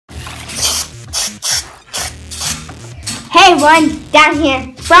Hey everyone, down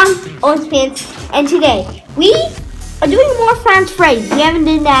here from Pants, and today we are doing more Fnaf Freddy's. We haven't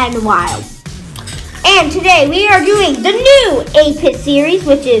done that in a while. And today we are doing the new 8-Pit series,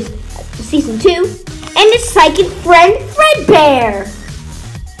 which is Season 2, and the Psychic Friend Fredbear.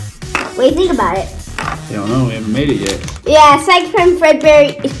 What do you think about it? I don't know, we haven't made it yet. Yeah, Psychic Friend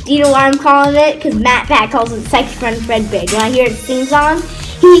Fredbear, do you know why I'm calling it? Because Matt Pat calls it Psychic Friend Fredbear. Do you want to hear the sing song?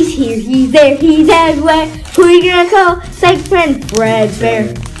 He's here, he's there, he's everywhere. Who are you gonna call? Psychic Friend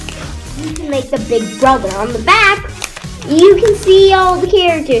Fredbear. You can make the big brother. On the back, you can see all the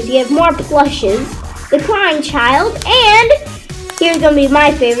characters. You have more plushes, the crying child, and here's gonna be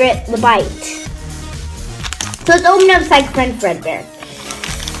my favorite, the bite. So let's open up Psychic Friend Fredbear.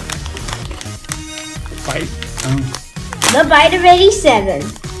 Bite? The bite of 87.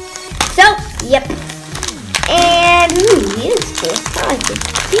 So, yep. And, ooh, he is cool. I like it.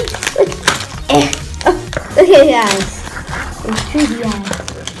 See? Look. Look at his eyes. Those creepy eyes.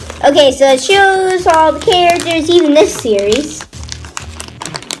 Okay, so it shows all the characters, even this series.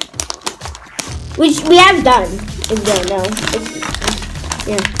 Which we have done, if you don't know.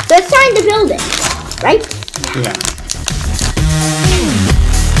 Yeah. So it's time to build it, right? Yeah.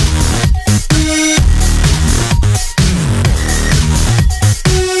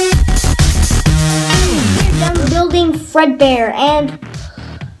 Fredbear, and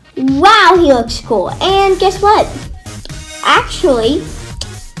wow, he looks cool. And guess what? Actually,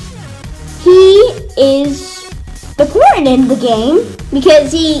 he is important in the game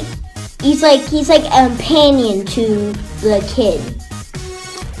because he's like a companion to the kid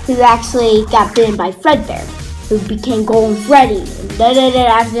who actually got bitten by Fredbear, who became Golden Freddy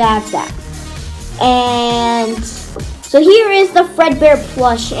after that. And so here is the Fredbear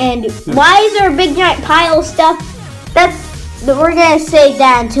plush. And why is there a big giant pile of stuff? We're gonna save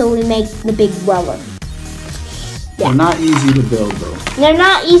that until we make the big brother. Yeah. They're not easy to build though. They're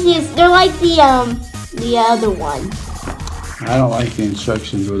not easy. They're like the other one. I don't like the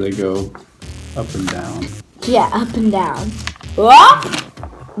instructions where they go up and down. Yeah, up and down. Up,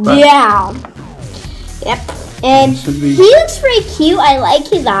 down. Yep. And he looks pretty cute. I like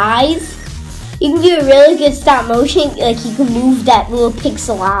his eyes. You can do a really good stop motion. Like you can move that little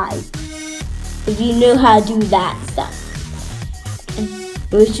pixel eye. If you know how to do that stuff.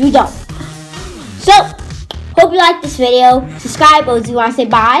 Which we don't. So, hope you like this video. Subscribe, or do you want to say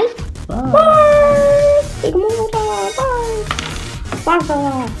bye? Bye. Bye. Bye. Bye. Bye.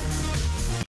 Bye.